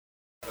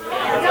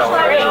Here,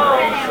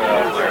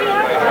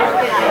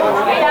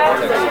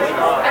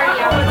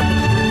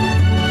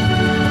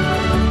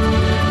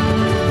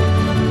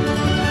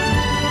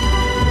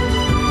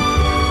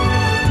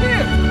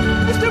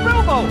 Mr.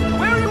 Bilbo,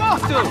 where are you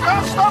off to?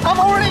 Don't stop, I'm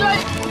already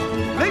late.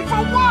 Late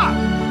for what?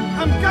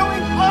 I'm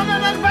going on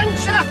an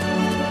adventure.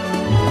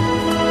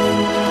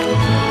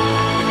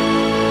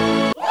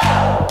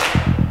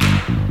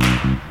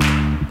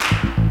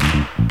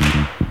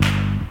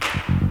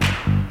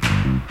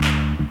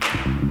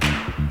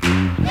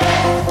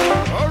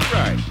 All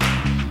right.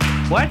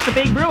 What's the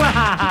big brew? Ha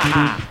ha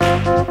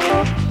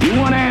ha. You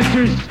want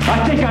answers?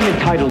 I think I'm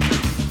entitled.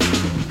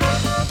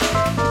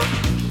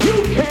 You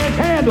can't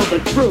handle the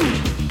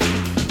truth.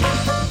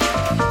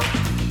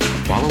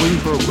 Following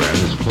program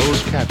is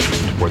closed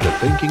captioned for the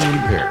thinking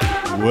impaired.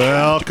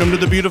 Welcome to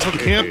the beautiful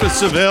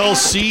campus of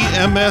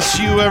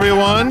LCMSU,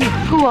 everyone.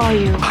 Who are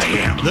you? I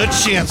am the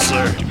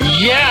Chancellor,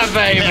 Yeah,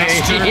 baby.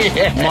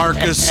 Pastor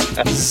Marcus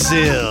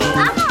Zill.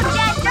 I'm on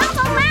that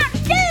double mountain.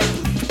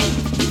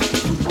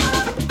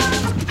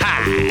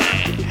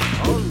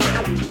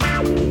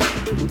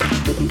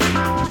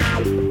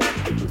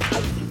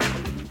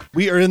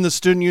 We are in the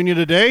student union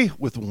today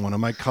with one of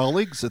my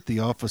colleagues at the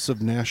Office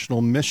of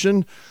National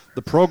Mission,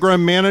 the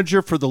program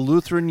manager for the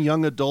Lutheran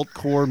Young Adult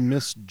Corps,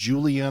 Miss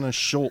Julianna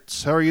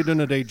Shults. How are you doing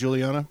today,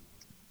 Julianna?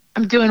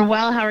 I'm doing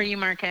well. How are you,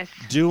 Marcus?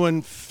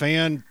 Doing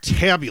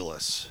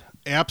fantabulous.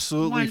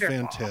 Absolutely Wonderful.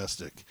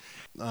 Fantastic.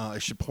 I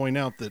should point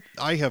out that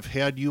I have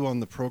had you on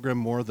the program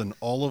more than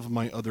all of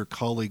my other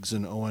colleagues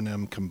in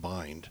O&M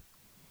combined.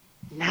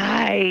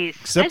 Nice.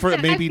 Except for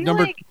maybe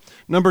number like...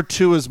 number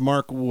 2 is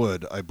Mark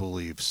Wood, I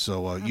believe.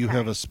 So you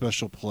have a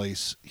special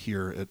place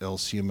here at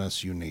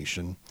LCMSU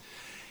Nation.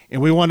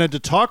 And we wanted to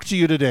talk to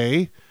you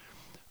today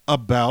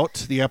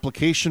about the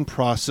application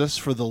process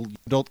for the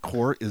Adult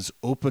Corps is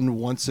open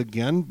once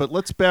again. But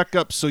let's back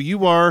up. So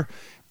you are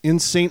in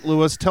St.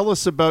 Louis. Tell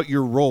us about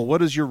your role.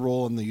 What is your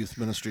role in the Youth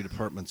Ministry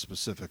Department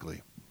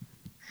specifically?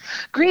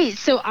 Great.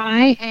 So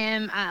I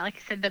am, like I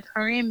said, the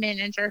program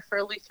manager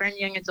for Lutheran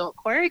Young Adult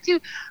Corps. I do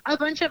a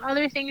bunch of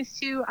other things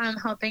too,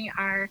 helping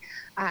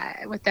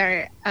with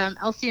our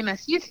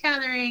LCMS youth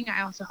gathering.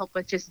 I also help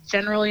with just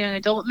general young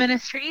adult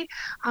ministry.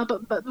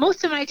 But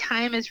most of my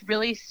time is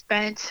really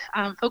spent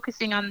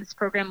focusing on this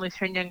program,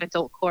 Lutheran Young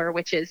Adult Corps,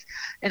 which is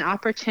an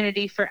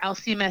opportunity for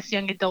LCMS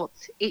young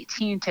adults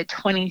 18 to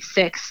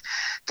 26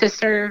 to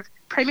serve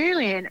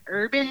primarily in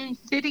urban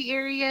city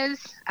areas,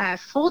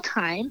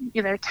 full-time,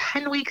 either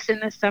 10 weeks in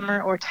the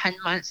summer or 10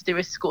 months through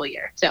a school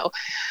year. So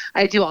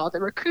I do all the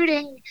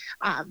recruiting,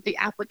 the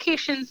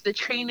applications, the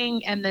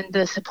training, and then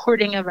the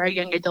supporting of our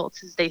young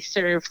adults as they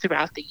serve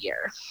throughout the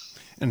year.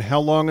 And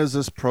how long has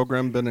this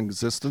program been in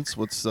existence?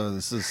 What's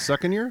this is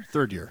second year,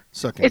 third year,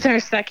 second? It's our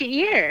second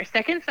year,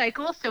 second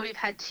cycle. So we've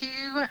had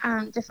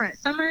 2 different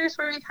summers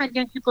where we've had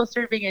young people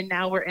serving, and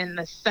now we're in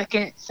the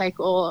second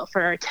cycle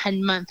for our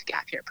 10-month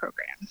gap year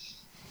program.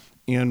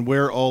 And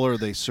where all are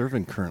they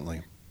serving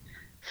currently?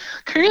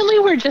 Currently,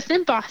 we're just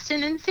in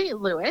Boston and St.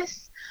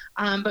 Louis.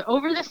 But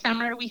over the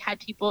summer, we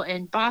had people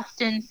in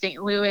Boston,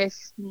 St.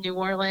 Louis, New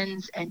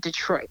Orleans, and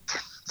Detroit.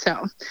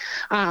 So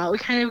we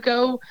kind of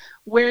go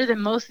where the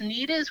most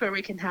need is, where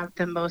we can have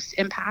the most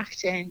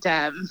impact. And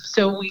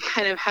so we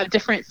kind of have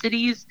different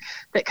cities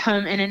that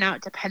come in and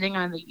out depending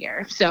on the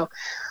year. So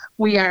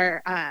we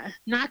are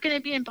not going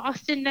to be in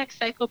Boston next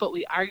cycle, but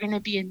we are going to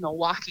be in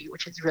Milwaukee,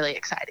 which is really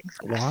exciting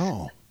for us.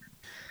 Wow.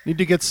 Need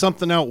to get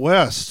something out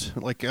west,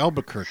 like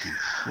Albuquerque.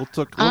 We'll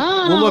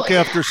look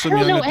after some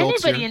young adults here. I don't know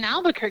anybody in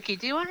Albuquerque,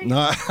 do I?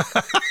 No.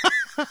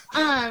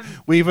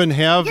 We even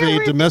have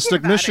a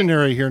domestic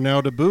missionary here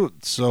now to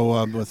boot.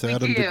 So with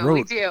Adam DeGroat.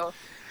 We do.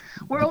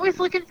 We're always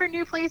looking for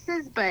new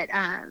places, but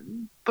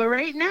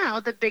right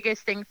now the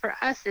biggest thing for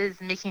us is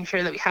making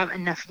sure that we have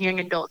enough young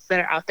adults that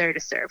are out there to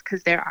serve,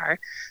 because there are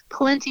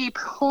plenty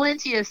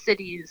of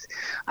cities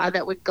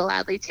that would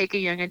gladly take a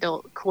young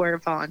adult Corps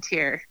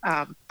volunteer,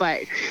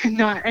 but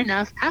not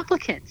enough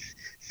applicants.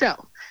 So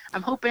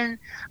I'm hoping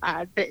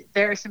that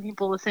there are some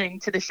people listening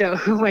to the show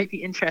who might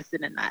be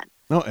interested in that.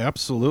 No,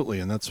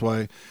 absolutely, and that's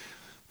why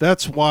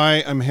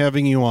I'm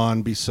having you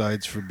on,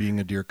 besides for being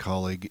a dear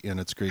colleague, and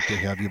it's great to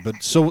have you.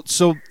 But so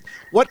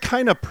what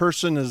kind of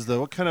person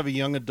what kind of a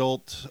young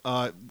adult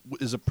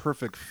is a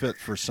perfect fit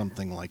for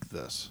something like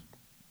this?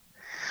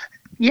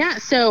 Yeah,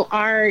 so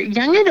our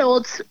young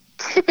adults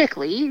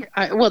typically,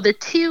 the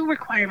 2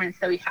 requirements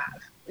that we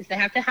have is they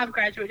have to have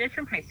graduated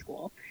from high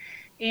school,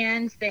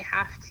 and they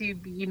have to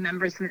be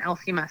members of an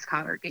LCMS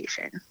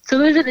congregation. So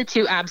those are the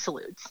 2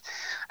 absolutes.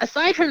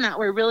 Aside from that,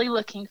 we're really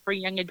looking for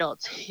young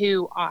adults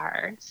who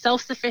are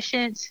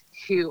self-sufficient,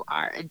 who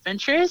are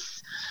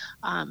adventurous,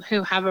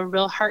 who have a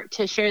real heart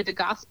to share the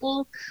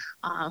gospel,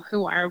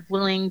 who are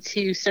willing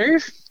to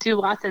serve, do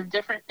lots of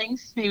different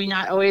things, maybe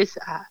not always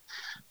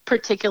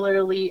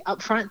particularly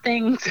upfront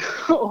things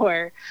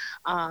or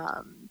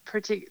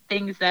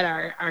things that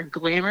are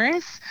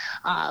glamorous,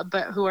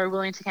 but who are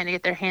willing to kind of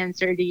get their hands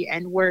dirty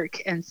and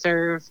work and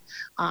serve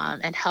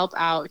and help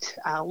out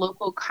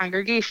local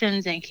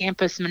congregations and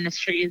campus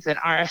ministries and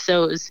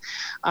RSOs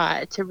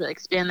to really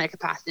expand their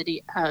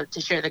capacity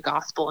to share the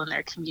gospel in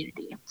their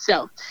community.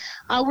 So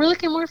we're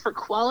looking more for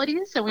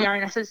qualities than we are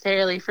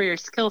necessarily for your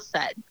skill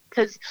set,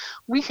 because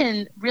we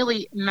can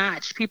really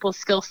match people's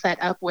skill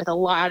set up with a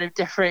lot of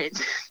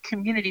different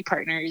community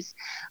partners,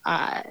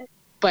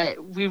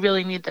 but we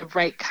really need the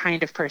right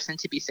kind of person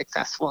to be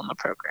successful in the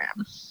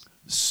program.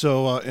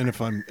 So, and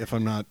if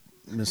I'm not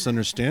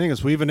misunderstanding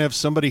us, we even have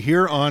somebody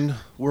here on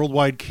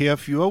Worldwide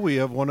KFUO. We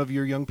have one of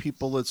your young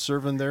people that's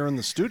serving there in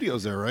the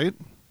studios there, right?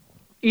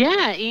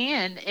 Yeah,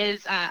 Ian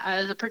is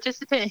a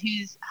participant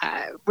who's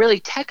really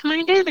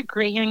tech-minded, a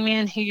great young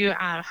man who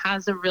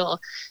has a real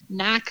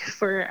knack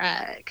for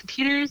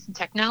computers and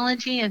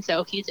technology, and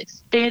so he's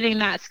expanding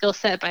that skill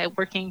set by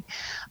working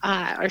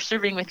or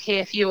serving with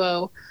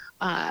KFUO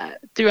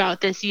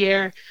throughout this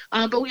year.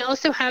 But we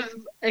also have,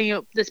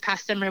 this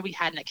past summer we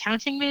had an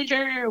accounting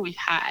major, we've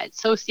had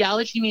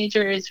sociology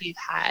majors, we've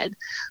had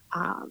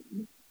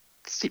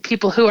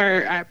people who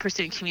are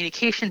pursuing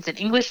communications and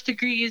English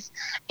degrees,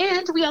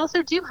 and we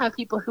also do have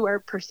people who are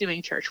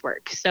pursuing church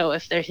work. So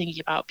if they're thinking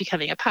about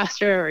becoming a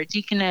pastor or a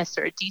deaconess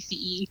or a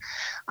DCE,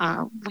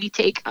 we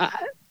take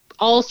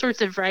all sorts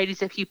of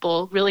varieties of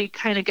people, really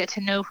kind of get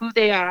to know who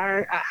they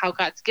are, how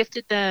God's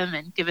gifted them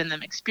and given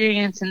them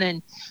experience, and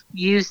then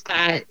use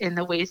that in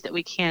the ways that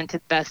we can to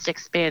best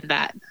expand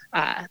that,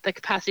 the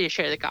capacity to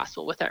share the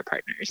gospel with our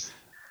partners.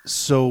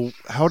 So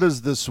how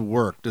does this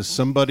work? Does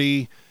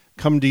somebody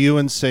come to you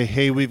and say,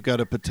 hey, we've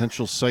got a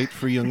potential site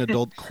for young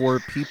adult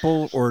corps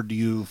people, or do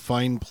you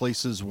find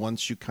places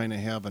once you kind of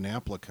have an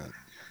applicant,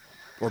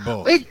 or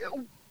both?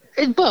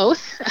 It's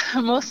both.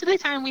 Most of the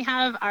time we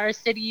have our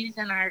cities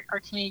and our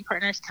community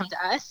partners come to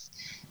us.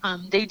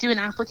 They do an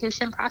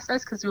application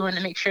process because we want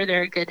to make sure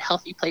they're a good,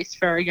 healthy place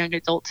for our young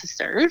adult to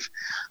serve.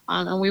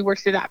 And we work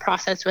through that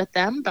process with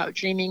them about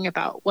dreaming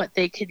about what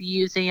they could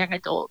use a young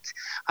adult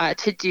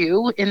to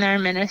do in their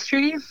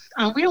ministry.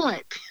 We don't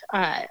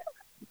want...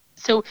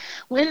 So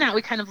in that,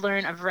 we kind of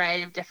learn a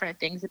variety of different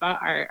things about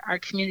our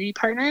community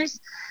partners.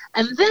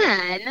 And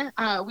then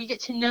we get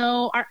to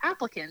know our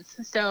applicants.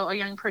 So a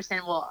young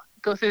person will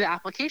go through the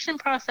application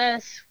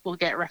process. We'll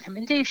get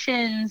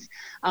recommendations.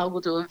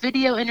 We'll do a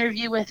video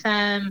interview with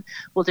them.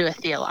 We'll do a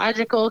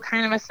theological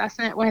kind of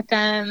assessment with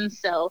them.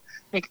 So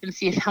make them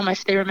see how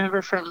much they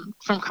remember from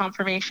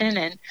confirmation.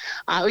 And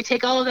we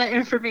take all of that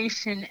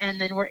information, and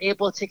then we're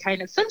able to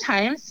kind of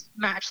sometimes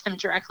match them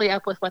directly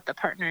up with what the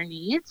partner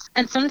needs.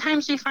 And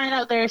sometimes we find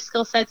out there are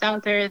skill sets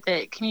out there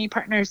that community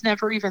partners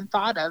never even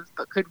thought of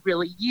but could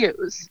really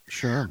use.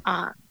 Sure.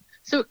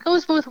 So it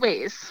goes both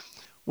ways.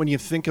 When you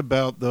think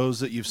about those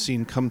that you've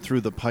seen come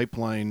through the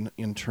pipeline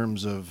in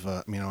terms of,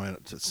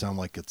 it sound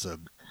like it's a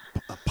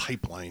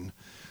pipeline,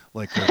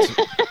 like that's,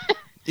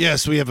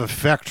 yes, we have a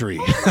factory.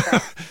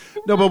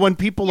 No, but when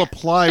people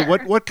apply,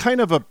 what kind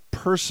of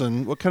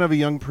a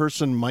young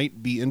person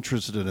might be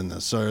interested in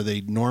this? Are they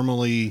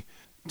normally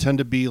tend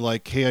to be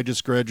like, hey, I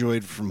just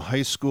graduated from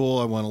high school.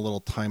 I want a little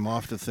time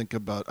off to think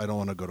about. I don't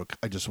want to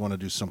I just want to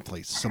do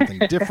something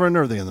different.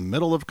 Are they in the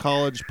middle of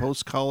college,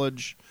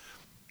 post-college?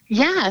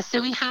 Yeah, so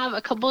we have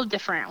a couple of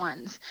different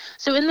ones.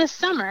 So in the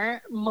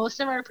summer, most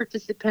of our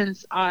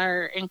participants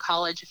are in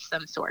college of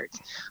some sort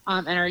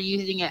and are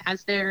using it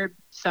as their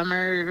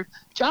summer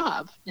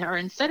job or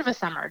instead of a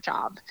summer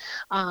job.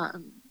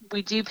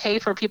 We do pay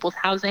for people's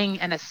housing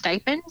and a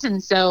stipend,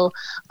 and so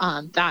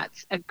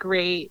that's a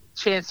great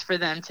chance for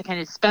them to kind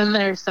of spend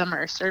their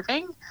summer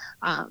serving,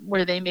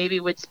 where they maybe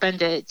would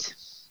spend it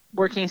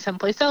working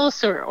someplace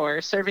else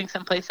or serving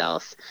someplace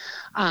else.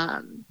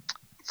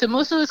 So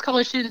most of those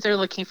college students are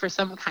looking for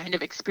some kind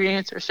of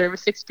experience or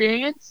service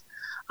experience.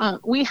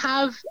 We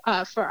have,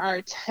 for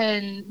our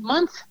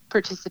 10-month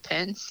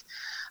participants,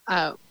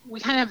 we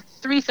kind of have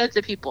three sets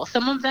of people.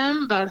 Some of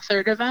them, about a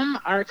third of them,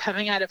 are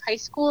coming out of high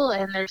school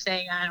and they're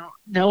saying, I don't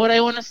know what I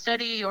want to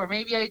study, or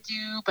maybe I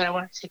do, but I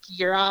want to take a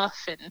year off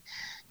and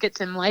get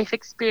some life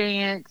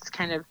experience,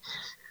 kind of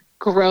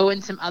grow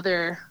in some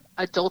other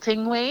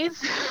adulting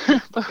ways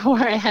before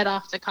I head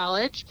off to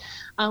college.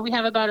 We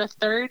have about a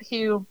third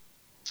who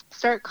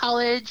start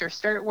college or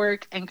start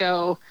work and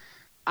go,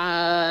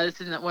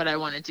 this isn't what I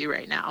want to do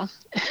right now.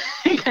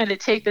 Kind of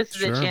take this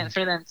as a chance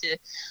for them to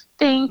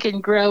think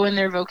and grow in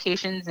their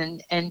vocations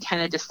and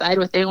kind of decide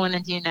what they want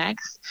to do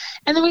next.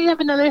 And then we have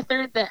another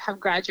third that have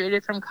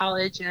graduated from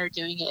college and are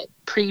doing it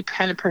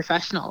kind of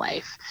professional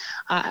life.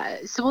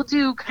 So we'll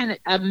do kind of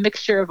a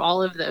mixture of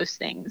all of those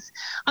things.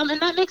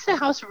 And that makes the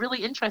house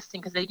really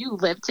interesting because they do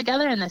live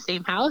together in the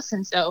same house.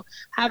 And so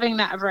having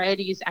that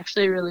variety is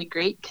actually really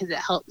great because it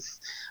helps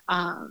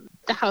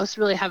the house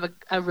really have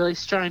a really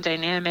strong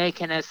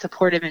dynamic and a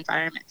supportive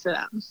environment for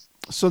them.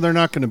 So they're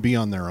not going to be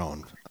on their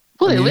own.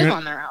 Well, they live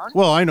on their own.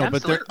 Well, I know,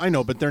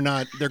 Absolutely. but they're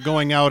not. They're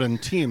going out in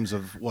teams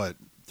of what,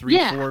 three,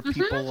 Yeah, four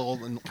people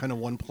all in kind of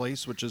one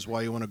place, which is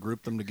why you want to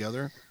group them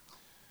together?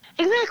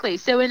 Exactly.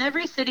 So in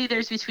every city,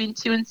 there's between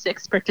 2 and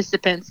 6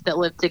 participants that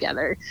live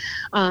together.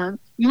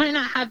 You might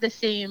not have the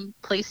same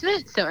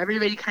placement, so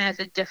everybody kind of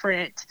has a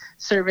different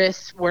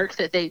service work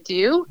that they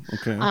do.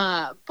 Okay.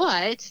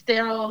 But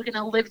they're all going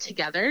to live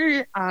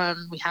together.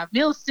 We have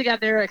meals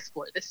together,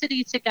 explore the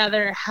city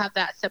together, have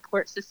that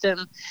support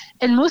system,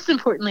 and most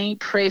importantly,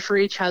 pray for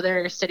each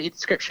other, study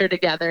scripture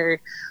together,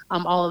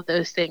 all of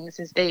those things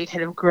as they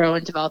kind of grow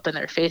and develop in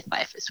their faith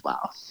life as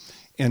well.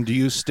 And do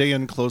you stay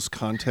in close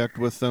contact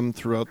with them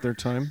throughout their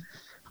time?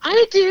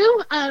 I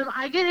do.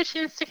 I get a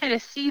chance to kind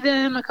of see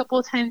them a couple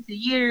of times a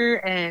year,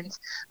 and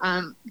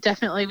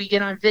definitely we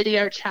get on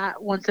video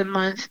chat once a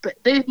month, but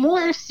they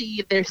more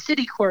see their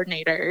city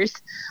coordinators.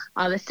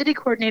 The city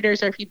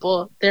coordinators are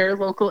people that are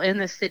local in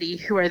the city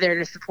who are there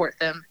to support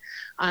them.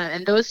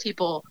 And those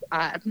people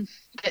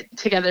get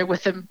together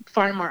with them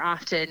far more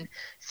often,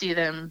 see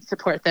them,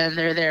 support them.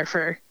 They're there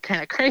for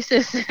kind of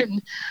crisis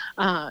and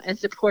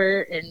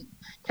support and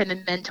kind of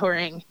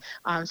mentoring.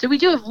 So we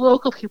do have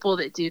local people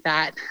that do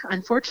that.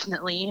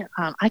 Unfortunately,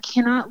 I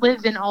cannot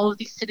live in all of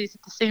these cities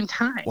at the same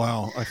time.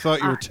 Wow, I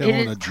thought you were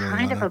telling a Julianna. It is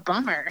kind of a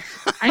bummer.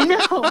 I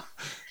know.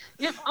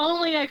 If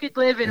only I could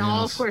live in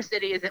all 4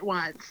 cities at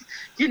once,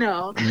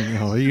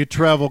 You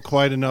travel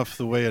quite enough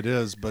the way it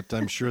is, but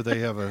I'm sure they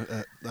have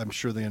I'm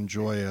sure they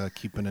enjoy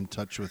keeping in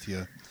touch with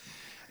you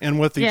and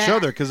with each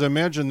other, because I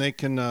imagine they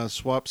can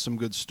swap some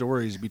good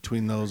stories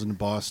between those in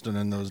Boston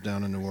and those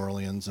down in New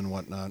Orleans and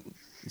whatnot.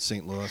 In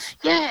St. Louis.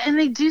 Yeah, and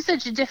they do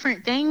such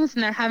different things,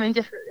 and they're having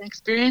different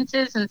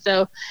experiences, and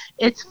so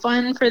it's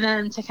fun for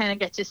them to kind of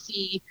get to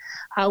see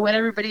what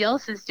everybody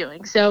else is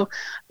doing. So,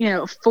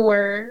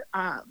 for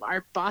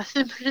our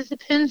Boston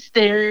participants,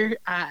 they're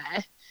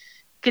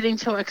getting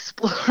to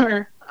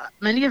explore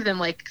many of them,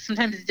 like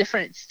sometimes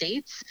different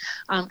states,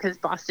 because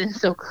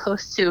Boston's so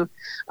close to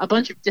a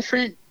bunch of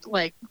different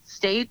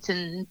states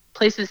and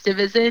places to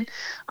visit.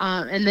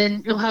 And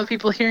then you'll have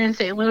people here in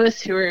St.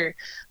 Louis who are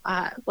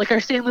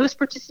our St. Louis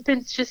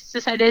participants just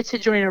decided to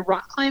join a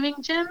rock climbing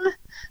gym.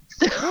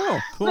 So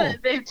cool.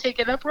 They've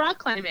taken up rock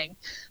climbing.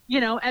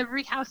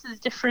 Every house is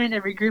different,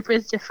 every group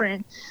is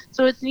different.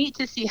 So it's neat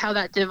to see how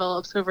that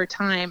develops over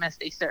time as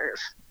they serve.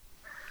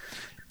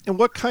 And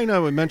what kind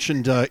of, we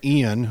mentioned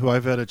Ian, who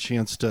I've had a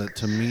chance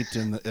to meet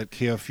at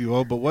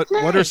KFUO, but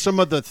what are some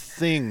of the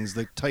things,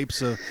 the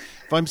types of,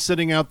 if I'm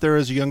sitting out there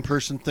as a young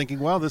person thinking,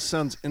 wow, this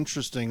sounds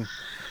interesting,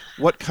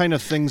 what kind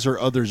of things are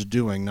others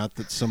doing? Not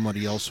that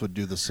somebody else would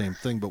do the same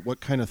thing, but what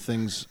kind of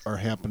things are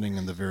happening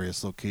in the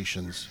various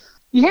locations?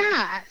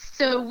 Yeah,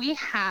 so we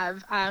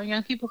have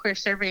young people who are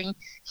serving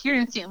here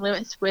in St.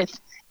 Louis with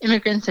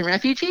immigrants and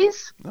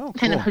refugees,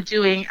 kind of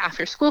doing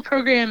after-school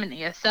program and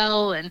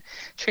ESL and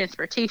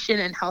transportation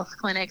and health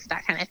clinics,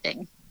 that kind of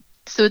thing.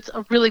 So it's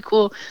a really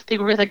cool. They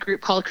work with a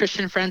group called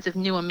Christian Friends of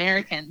New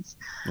Americans.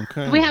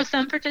 Okay. We have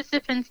some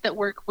participants that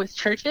work with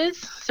churches.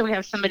 So we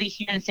have somebody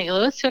here in St.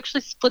 Louis who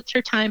actually splits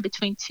her time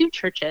between 2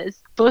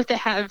 churches, both that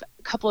have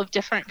a couple of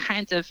different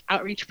kinds of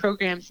outreach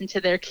programs into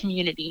their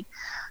community.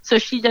 So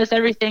she does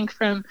everything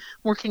from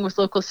working with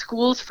local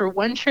schools for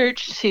one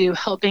church to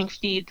helping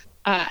feed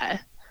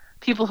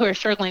people who are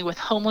struggling with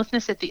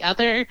homelessness at the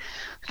other.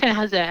 Kind of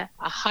has a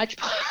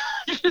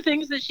hodgepodge of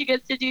things that she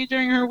gets to do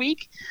during her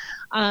week.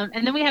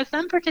 And then we have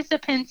some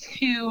participants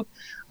who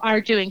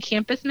are doing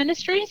campus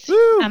ministries.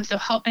 So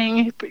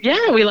helping,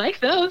 we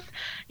like those.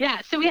 Yeah,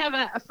 so we have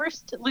a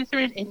First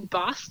Lutheran in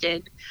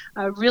Boston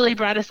really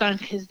brought us on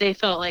because they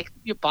felt like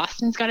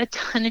Boston's got a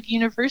ton of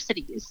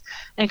universities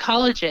and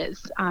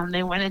colleges.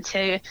 They wanted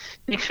to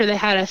make sure they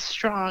had a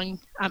strong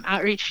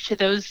outreach to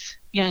those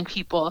young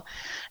people,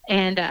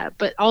 and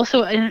but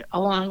also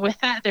along with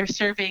that, they're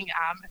serving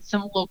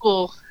some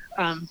local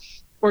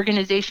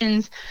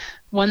organizations,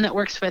 one that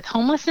works with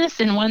homelessness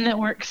and one that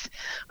works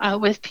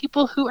with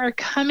people who are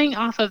coming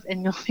off of,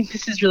 and you'll think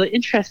this is really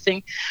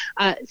interesting,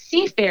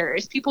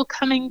 seafarers, people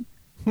coming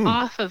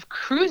off of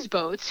cruise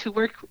boats who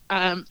work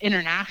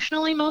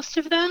internationally, most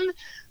of them.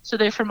 So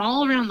they're from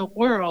all around the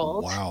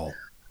world. Wow.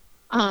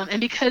 And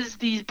because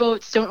these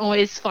boats don't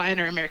always fly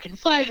under American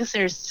flags,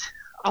 there's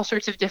all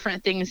sorts of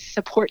different things,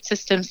 support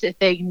systems that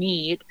they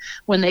need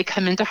when they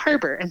come into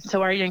harbor. And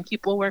so our young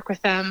people work with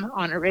them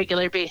on a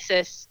regular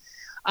basis,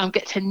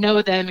 get to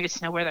know them, get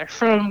to know where they're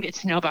from, get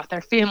to know about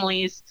their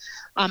families,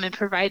 and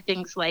provide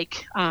things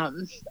like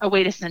a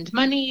way to send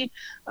money,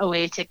 a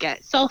way to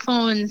get cell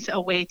phones, a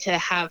way to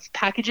have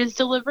packages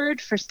delivered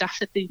for stuff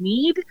that they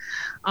need.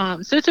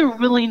 So it's a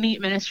really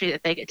neat ministry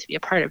that they get to be a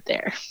part of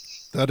there.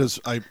 That is,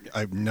 I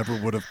never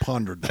would have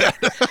pondered that.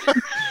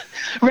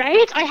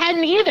 Right? I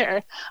hadn't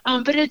either.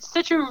 But it's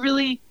such a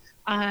really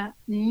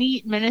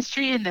neat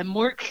ministry, and the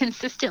more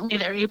consistently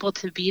they're able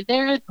to be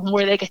there, the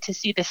more they get to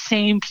see the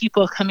same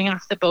people coming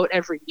off the boat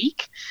every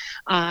week.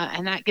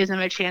 And that gives them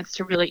a chance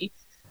to really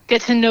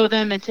get to know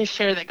them and to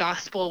share the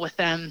gospel with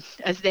them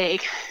as they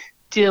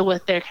deal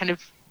with their kind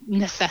of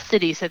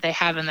necessities that they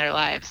have in their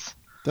lives.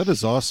 That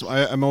is awesome.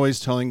 I'm always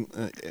telling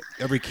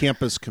every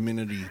campus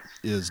community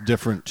is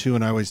different too,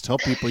 and I always tell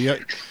people,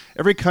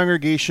 every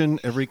congregation,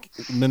 every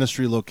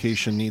ministry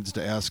location needs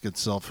to ask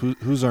itself,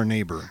 who's our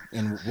neighbor,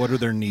 and what are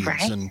their needs,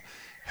 Right. and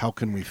how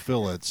can we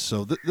fill it?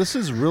 So this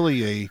is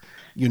really a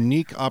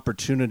unique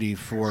opportunity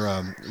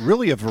for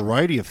really a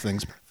variety of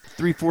things.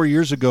 3-4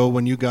 years ago,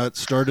 when you got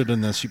started in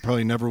this, you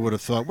probably never would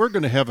have thought we're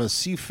going to have a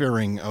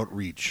seafaring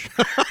outreach.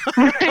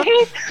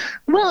 Right?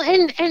 Well,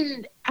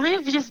 and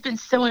I've just been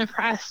so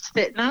impressed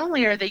that not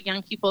only are the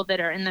young people that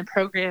are in the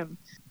program,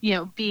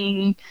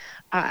 being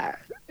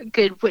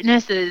good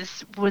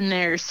witnesses when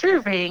they're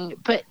serving,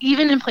 but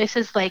even in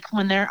places like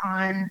when they're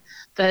on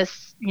the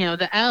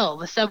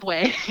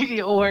subway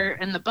or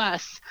in the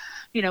bus,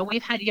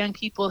 we've had young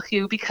people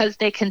who, because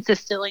they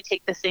consistently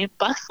take the same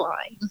bus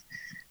line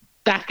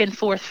back and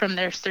forth from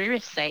their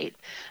service site,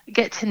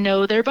 get to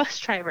know their bus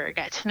driver,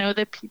 get to know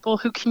the people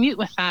who commute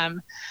with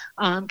them,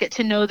 get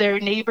to know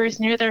their neighbors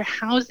near their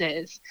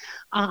houses,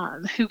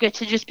 who get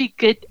to just be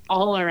good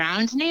all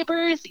around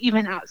neighbors,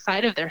 even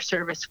outside of their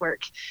service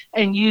work,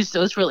 and use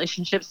those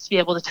relationships to be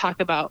able to talk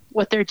about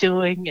what they're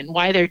doing and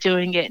why they're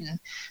doing it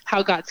and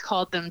how God's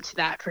called them to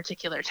that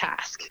particular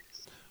task.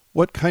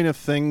 What kind of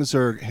things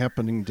are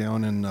happening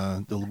down in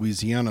the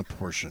Louisiana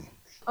portion?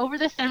 Over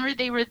the summer,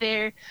 they were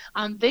there.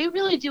 They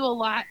really do a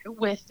lot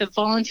with the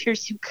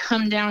volunteers who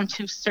come down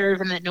to serve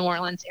in the New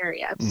Orleans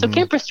area. So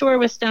Camp Restore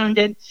was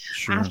founded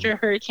after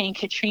Hurricane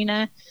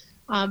Katrina,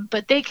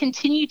 but they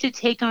continue to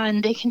take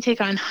on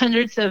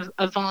hundreds of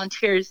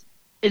volunteers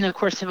in the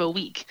course of a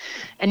week.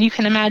 And you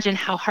can imagine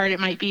how hard it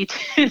might be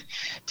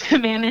to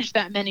manage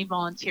that many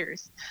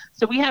volunteers.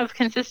 So we have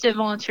consistent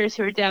volunteers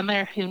who are down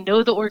there who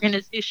know the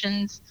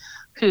organizations,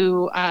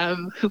 who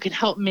can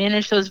help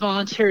manage those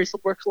volunteers,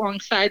 work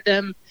alongside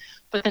them,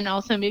 but then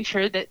also make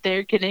sure that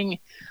they're getting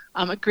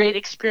a great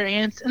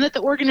experience, and that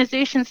the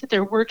organizations that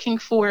they're working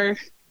for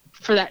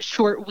that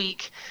short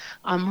week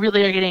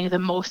really are getting the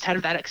most out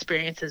of that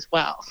experience as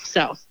well.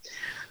 So,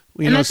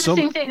 and that's the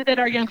same thing that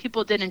our young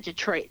people did in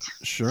Detroit.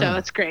 Sure. So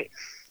that's great.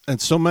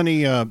 And so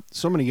many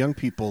young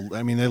people,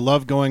 I mean, they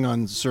love going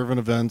on servant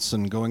events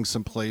and going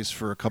someplace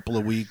for a couple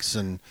of weeks,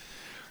 and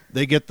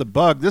they get the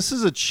bug. This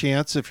is a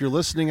chance, if you're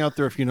listening out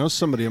there, if you know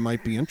somebody who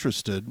might be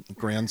interested, a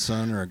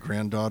grandson or a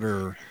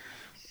granddaughter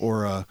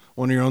or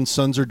one of your own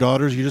sons or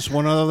daughters, you just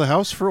want out of the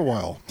house for a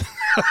while.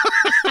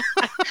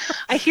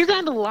 I hear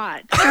that a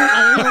lot.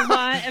 There's a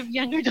lot of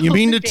younger adults. You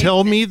mean to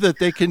tell me that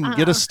they can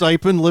get a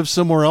stipend, live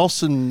somewhere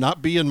else, and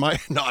not be in my...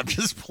 No, I'm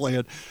just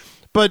playing.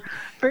 But,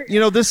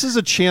 this is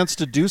a chance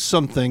to do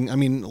something. I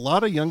mean, a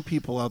lot of young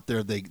people out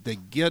there, they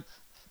get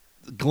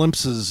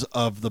glimpses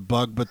of the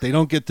bug, but they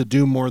don't get to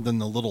do more than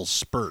the little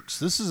spurts.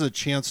 This is a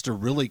chance to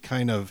really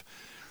kind of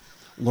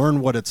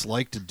learn what it's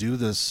like to do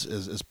this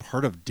as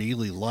part of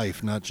daily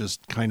life, not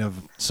just kind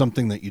of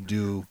something that you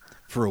do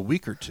for a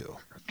week or two.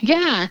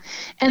 Yeah,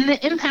 and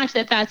the impact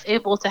that that's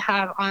able to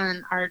have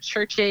on our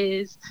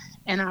churches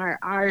and our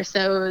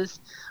RSOs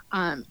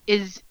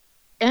is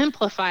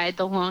amplified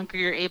the longer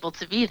you're able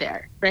to be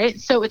there, right?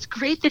 So it's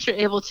great that you're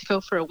able to go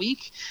for a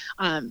week.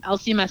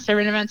 LCMS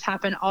servant events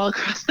happen all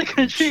across the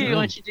country. Sure. We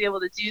want you to be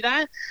able to do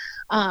that.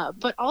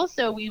 But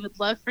also we would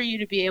love for you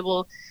to be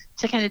able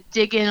to kind of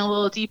dig in a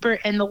little deeper.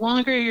 And the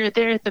longer you're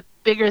there, the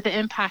bigger the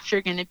impact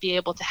you're going to be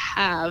able to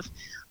have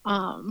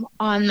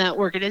on the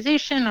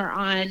organization or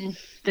on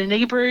the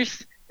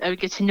neighbors.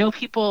 Get to know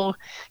people,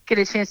 get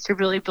a chance to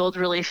really build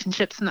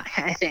relationships and that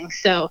kind of thing.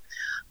 So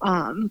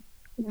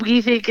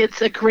we think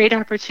it's a great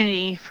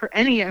opportunity for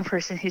any young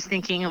person who's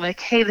thinking like,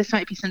 hey, this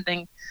might be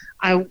something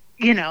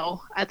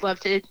I'd love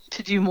to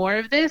do more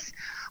of this,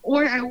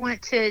 or I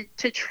want to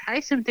try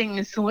some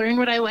things, to learn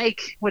what I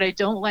like, what I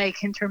don't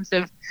like in terms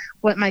of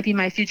what might be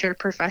my future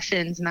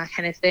professions and that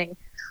kind of thing.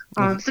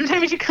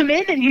 Sometimes you come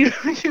in and you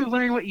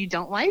learn what you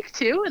don't like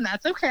too, and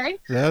that's okay.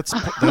 That's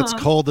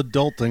called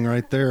adulting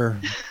right there.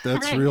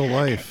 That's right. Real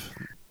life.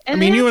 And I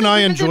mean, you and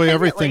I then enjoy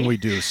everything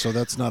independently. we do, so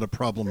that's not a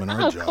problem in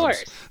our Of jobs.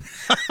 course.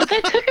 But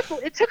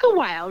it took a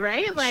while,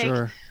 right? Like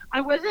Sure.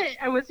 I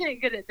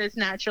wasn't good at this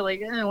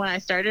naturally when I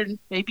started.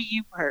 Maybe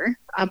you were,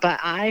 but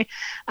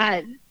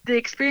the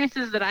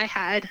experiences that I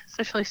had,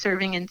 especially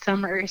serving in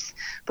summers,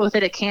 both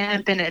at a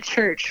camp and at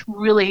church,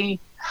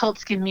 really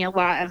helped give me a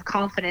lot of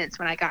confidence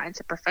when I got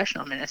into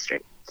professional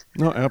ministry.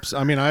 No,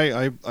 absolutely. I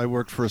mean, I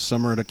worked for a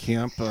summer at a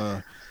camp.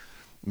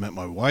 Met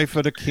my wife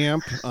at a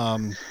camp.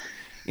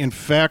 In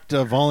fact,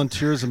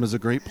 volunteerism is a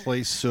great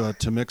place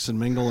to mix and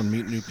mingle and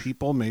meet new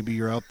people. Maybe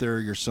you're out there,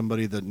 you're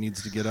somebody that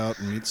needs to get out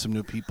and meet some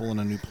new people in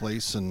a new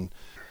place. And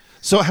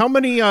so how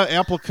many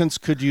applicants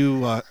could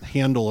you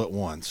handle at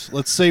once?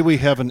 Let's say we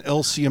have an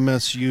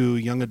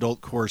LCMSU Young Adult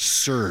Corps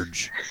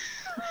surge.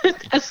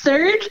 A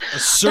surge? A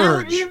surge. That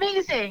would be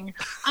amazing.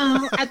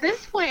 At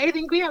this point, I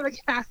think we have the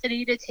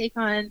capacity to take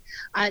on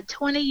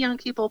 20 young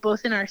people,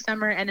 both in our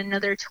summer and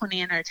another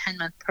 20 in our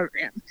 10-month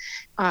program.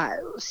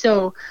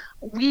 So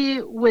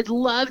we would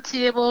love to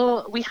be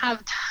able, we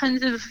have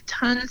tons of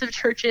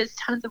churches,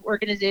 tons of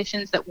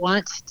organizations that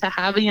want to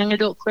have a young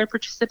adult corps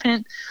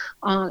participant,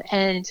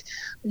 and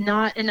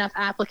not enough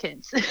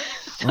applicants.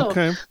 So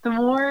Okay. the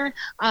more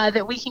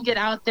that we can get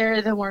out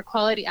there, the more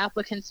quality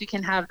applicants we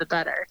can have, the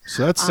better.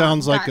 So that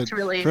sounds like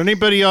really, for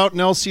anybody out in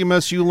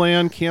LCMSU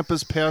land,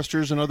 campus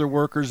pastors and other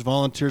workers,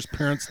 volunteers,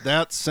 parents,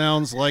 that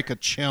sounds like a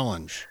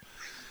challenge.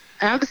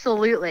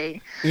 Absolutely.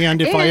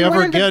 And if I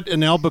ever get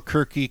an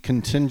Albuquerque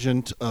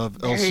contingent of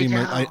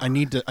LCMS,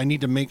 I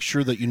need to make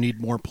sure that you need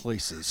more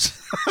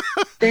places.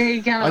 There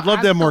you go. I'd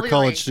love to have more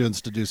college students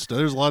to do stuff.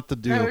 There's a lot to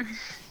do.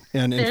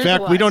 And in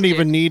fact, we don't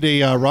even need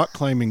a rock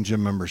climbing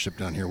gym membership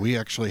down here. We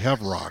actually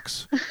have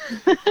rocks.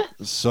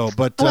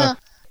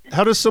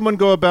 How does someone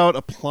go about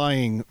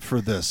applying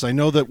for this? I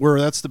know that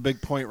that's the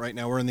big point right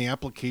now. We're in the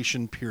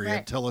application period.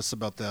 Right. Tell us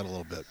about that a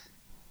little bit.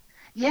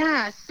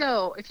 Yeah.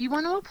 So if you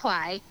want to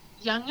apply,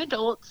 young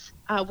adults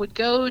would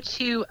go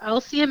to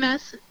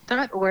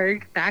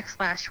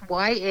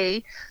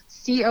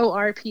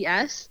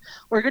lcms.org/YACORPS,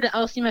 or go to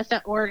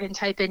lcms.org and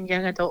type in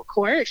Young Adult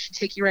Corps. It should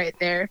take you right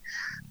there.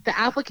 The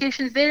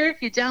application's there.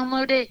 You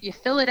download it, you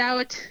fill it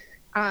out,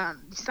 you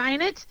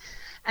sign it,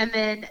 and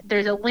then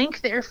there's a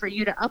link there for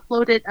you to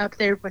upload it up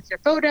there with your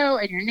photo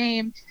and your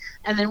name.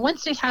 And then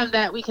once we have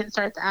that, we can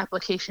start the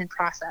application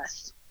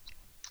process.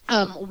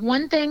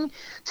 One thing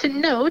to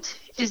note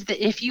is that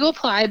if you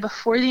apply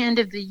before the end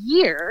of the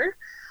year,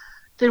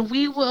 then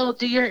we will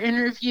do your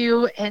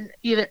interview and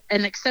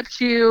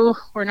accept you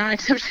or not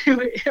accept you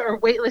or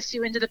waitlist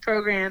you into the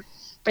program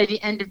by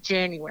the end of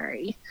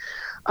January.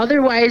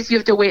 Otherwise, you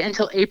have to wait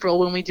until April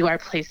when we do our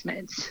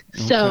placements.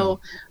 Okay. So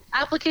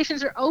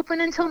applications are open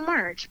until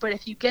March, but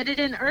if you get it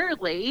in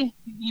early,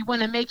 you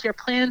want to make your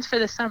plans for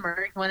the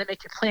summer, you want to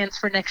make your plans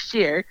for next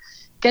year,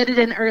 get it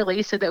in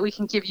early so that we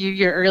can give you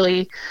your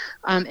early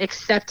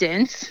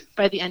acceptance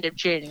by the end of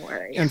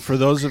January. And for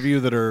those of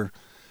you that are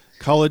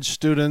college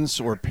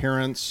students or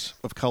parents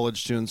of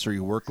college students, or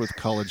you work with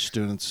college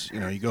students,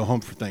 you go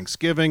home for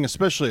Thanksgiving,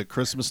 especially at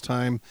Christmas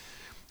time,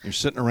 you're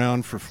sitting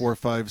around for 4,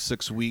 5,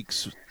 6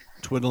 weeks,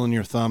 twiddling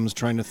your thumbs,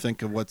 trying to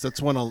think of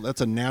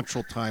that's a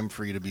natural time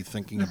for you to be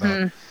thinking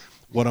about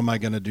what am I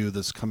going to do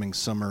this coming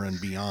summer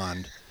and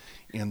beyond.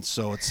 And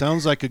so it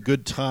sounds like a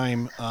good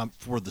time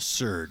for the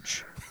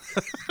surge.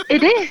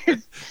 It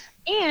is.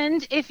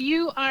 And if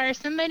you are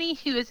somebody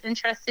who is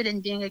interested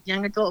in being a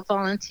young adult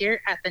volunteer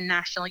at the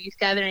National Youth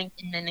Gathering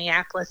in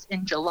Minneapolis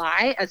in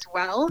July as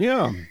well,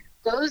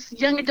 those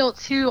young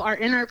adults who are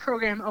in our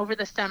program over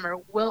the summer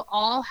will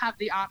all have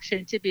the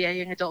option to be a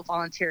young adult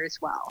volunteer as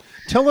well.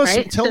 Tell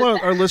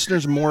our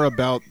listeners more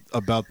about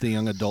the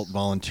young adult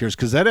volunteers,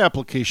 because that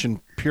application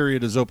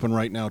period is open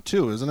right now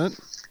too, isn't it?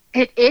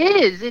 It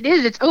is.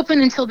 It's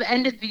open until the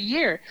end of the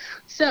year.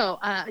 So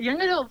young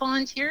adult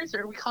volunteers,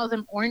 or we call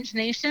them Orange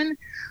Nation,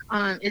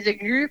 is a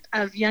group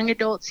of young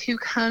adults who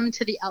come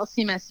to the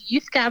LCMS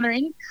Youth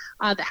Gathering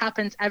that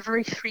happens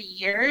every 3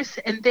 years.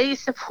 And they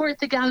support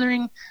the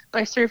gathering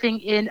by serving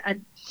in a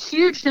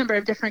huge number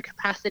of different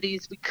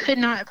capacities. We could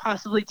not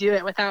possibly do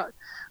it without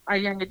our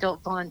young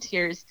adult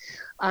volunteers.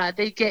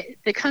 They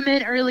come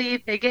in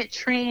early, they get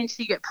trained,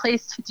 so you get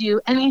placed to do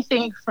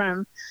anything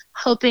from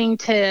helping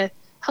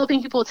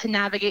people to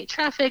navigate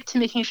traffic, to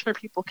making sure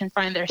people can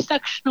find their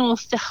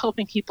sectionals, to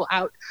helping people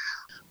out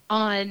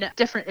on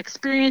different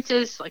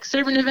experiences like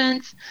servant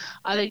events.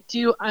 They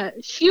do a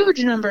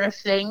huge number of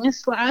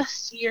things. In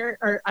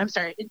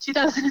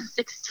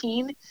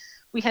 2016,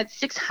 we had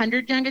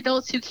 600 young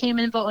adults who came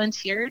and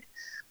volunteered.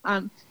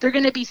 They're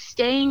going to be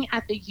staying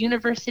at the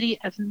University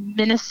of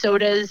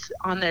Minnesota's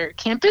on their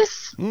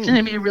campus. It's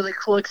going to be a really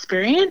cool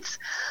experience.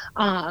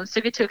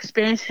 So get to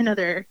experience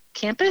another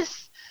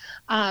campus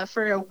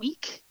for a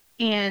week,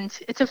 and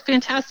it's a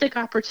fantastic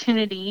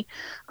opportunity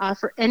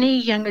for any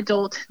young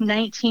adult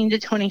 19 to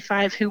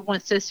 25 who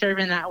wants to serve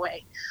in that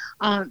way.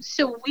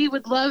 So we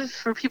would love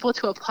for people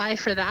to apply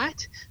for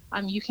that.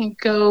 You can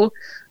go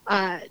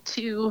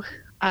to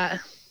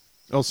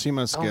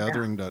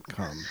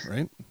lcmsgathering.com,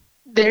 right?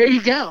 There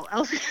you go.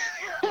 I'm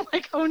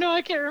like, oh no,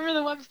 I can't remember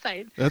the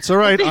website. That's all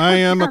right. I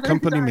am a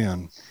company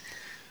man.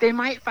 They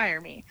might fire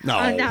me.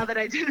 No. Now that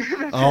I didn't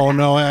remember. Oh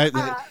no,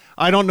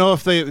 I don't know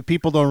if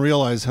people don't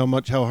realize how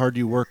hard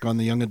you work on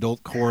the Young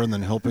Adult Corps and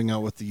then helping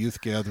out with the youth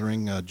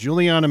gathering.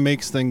 Julianna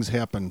makes things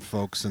happen,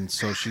 folks, and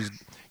so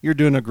you're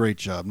doing a great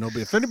job.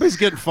 If anybody's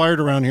getting fired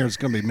around here, it's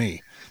going to be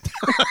me.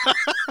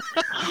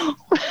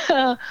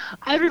 Well,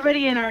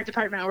 everybody in our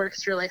department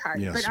works really hard.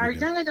 Yes, but our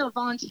young adult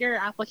volunteer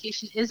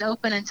application is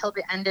open until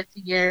the end of the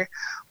year.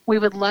 We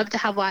would love to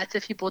have lots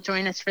of people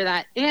join us for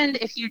that. And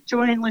if you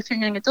join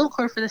Lutheran Young Adult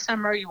Corps for the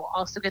summer, you will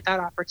also get that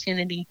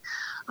opportunity.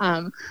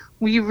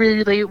 We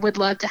really would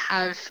love to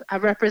have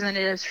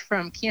representatives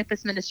from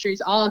campus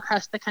ministries all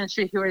across the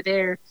country who are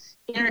there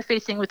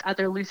interfacing with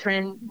other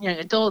Lutheran young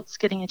adults,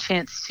 getting a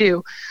chance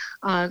to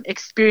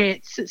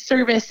experience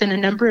service in a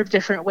number of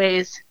different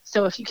ways.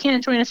 So if you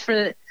can't join us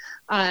for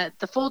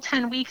the full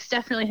 10 weeks,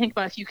 definitely think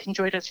about if you can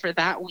join us for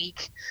that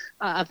week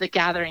of the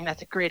gathering.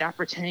 That's a great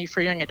opportunity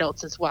for young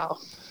adults as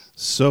well.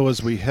 So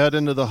as we head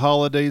into the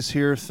holidays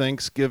here,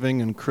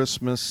 Thanksgiving and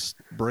Christmas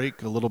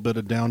break, a little bit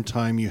of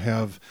downtime, you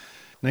have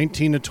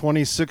 19 to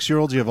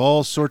 26-year-olds. You have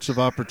all sorts of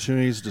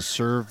opportunities to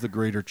serve the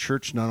greater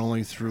church, not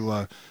only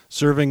through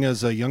serving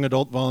as a young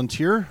adult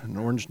volunteer, an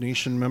Orange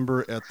Nation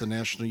member at the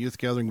National Youth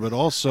Gathering, but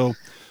also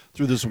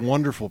through this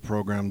wonderful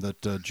program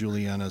that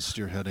Julianna is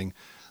spearheading,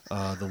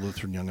 the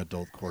Lutheran Young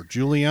Adult Corps.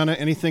 Julianna,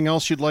 anything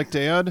else you'd like to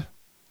add?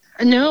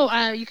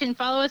 No, you can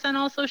follow us on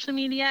all social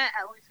media at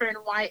Lutheran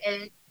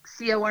YACORPS.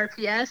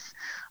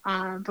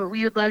 But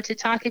we would love to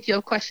talk. If you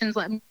have questions,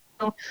 let me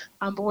know.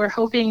 But we're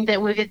hoping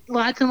that we'll get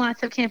lots and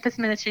lots of campus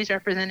ministries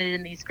represented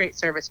in these great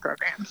service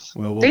programs.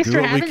 Well, we'll Thanks do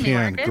for what we having me,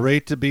 can. Marcus.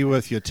 Great to be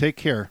with you. Take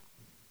care.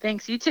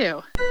 Thanks, you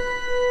too.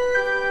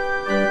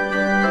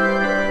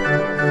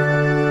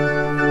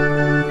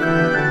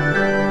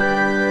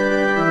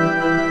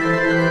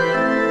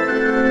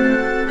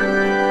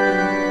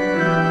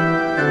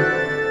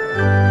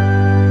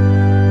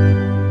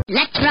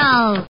 Let's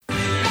roll.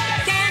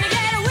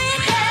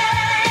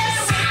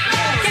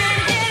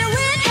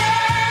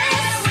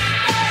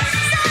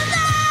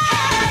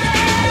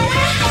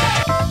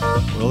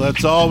 Well,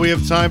 that's all we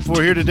have time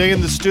for here today in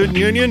the Student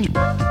Union.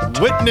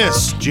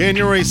 Witness,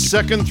 January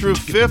 2nd through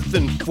 5th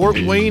in Fort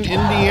Wayne,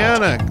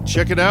 Indiana.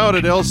 Check it out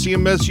at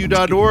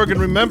lcmsu.org. And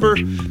remember,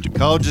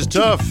 college is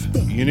tough.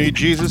 You need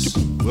Jesus,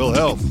 we'll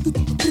help.